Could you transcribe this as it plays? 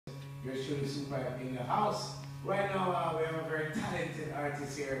You're truly super in the house. Right now, we have a very talented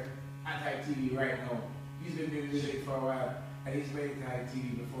artist here at ITV right now. He's been doing music for a while, and he's made it to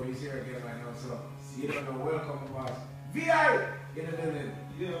ITV before. He's here again right now, so you don't know. Welcome, boss. VI in the building.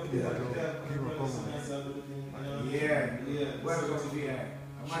 Welcome to VI.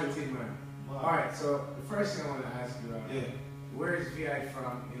 I'm my team, man. Wow. All right, so the first thing I want to ask you, where is VI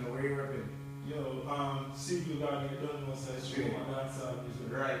from? You know, where you repping? Yo, Silvio Garden, you don't know, so it's true. My dance is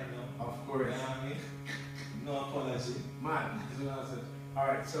right now. Of course. You know what I mean? No apology. Man, this is what I said. All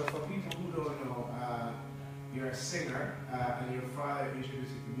right, so for people who don't know, you're a singer, and your father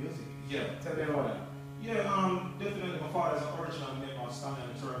introduced you to music. Yeah. Tell me about that. Yeah, definitely my father's an original member of Stanley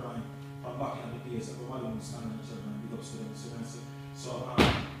and Turbine from back in the days. So everybody knows Stanley and Turbine, big ups to them. So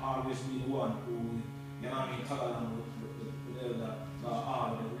always be the one who, you know what I mean, tag along with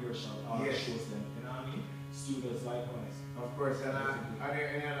all the real show, all the shows them, you know what I mean? Studios likewise. Of course, and are there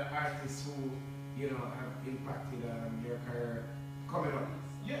any other artists who, you know, have impacted your career coming up?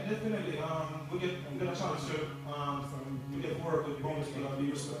 Yeah, definitely. We get a chance to work with bonus people and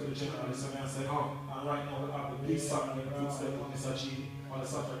be respected to the generalist and say, and right now we have the big song in the footstep of Mr. G on the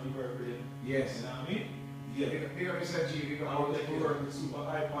Saturday birthday. Yes. You know what I mean? Yeah. Big up Mr. G, big up all the people work with super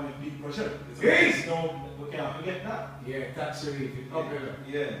iconic big project. Yes! We can't forget that. Yeah, tax relief.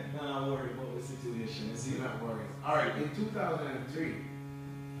 Yeah. Not worry about the situation. You're not worried. Alright, in 2003,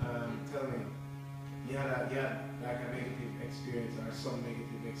 tell me, you had like a negative experience or some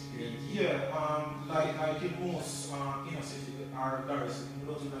negative experience? Yeah, like in most inner city or garrison, we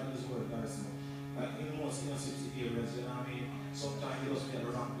don't like this word garrison, like in most inner city areas, you know what I mean? Sometimes you just be at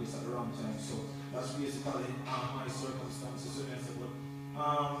the wrong place at the wrong time. So that's basically my circumstances.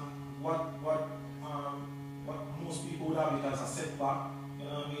 But what most people would have it as a setback, you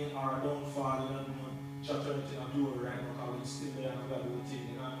know what I mean, or a downfall, you know, just everything I do right now, because we're still there and we are doing things,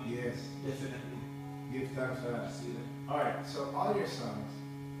 you know what I mean? Yes. Definitely. Give thanks for that. Alright, so all your songs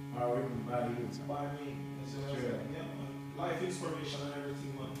are written by you. By me. Yeah, life inspiration and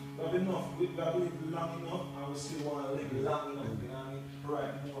everything, man. We have enough, we have lived long enough, and we still want to live long enough, you know what I mean?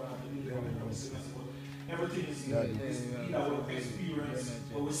 Right, more and to live long enough. But everything is either with experience,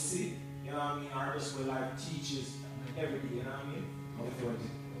 but we see, you know what I mean, or just where life teaches every day, you know what I mean? Of course.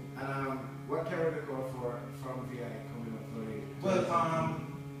 And what can we look out for from VI coming up for you? Well,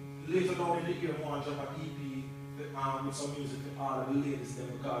 later down in the year, we want to drop an EP with some music for all the ladies then,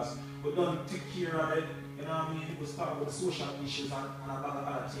 because we don't take care of it, you know what I mean? We start with the social issues and a lot of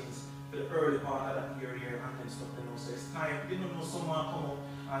other things for the early part of that year and then stuff, you know. So it's time, you don't know, someone come up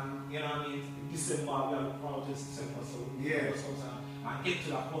and, you know what I mean, December, we have a project December, so we do something and get to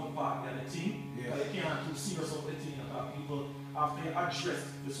that fun part of the team. Because you can't keep serious of the thing, because people, after you address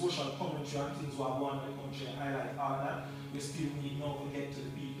the social commentary and things what are going on in the country and highlight all that, we still need now to get to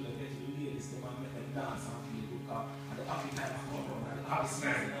the people and get to the ladies, they might make them dance and feel good, and the happy time come around, and the happy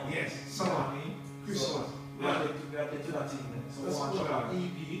season. Yes, summer, Christmas. We have to get to that thing then. So we want to have an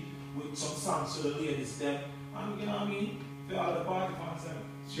EP with some songs to the ladies then, and you know what I mean, for all the party fans then.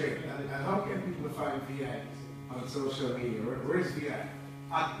 Straight. And how can people find VI on social media? Where's VI?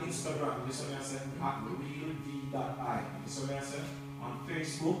 At Instagram, this one I said, at realv.i. This one I said, on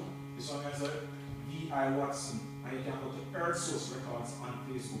Facebook, this one I said, VI Watson. And you can go to Earth Source Records on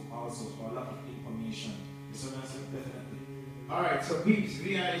Facebook also for a lot of information. This one I said, definitely. Alright, so peeps,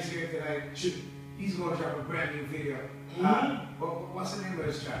 VI is here tonight. He's going to drop a brand new video. What's the name of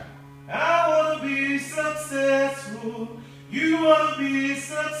this track? I want to be successful. You want to be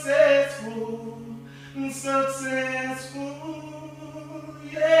successful. Successful,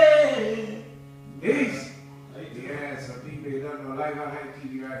 yeah. Peace. Yeah, so people you don't know, live on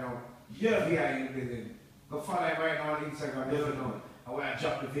ITV right now. Yeah, VI in the building. Go follow him right now on Instagram. They don't know. I want to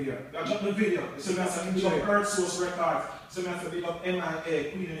drop the video. I drop the video. So that's a big up Earth Source Records. So that's a big up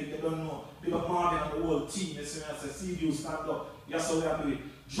MIA, Queen League, they don't know. Big up Marvin and the whole team. So that's a CDU stand up. Yes, so we have to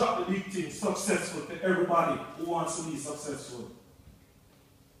drop the big thing, successful for everybody who wants to be successful.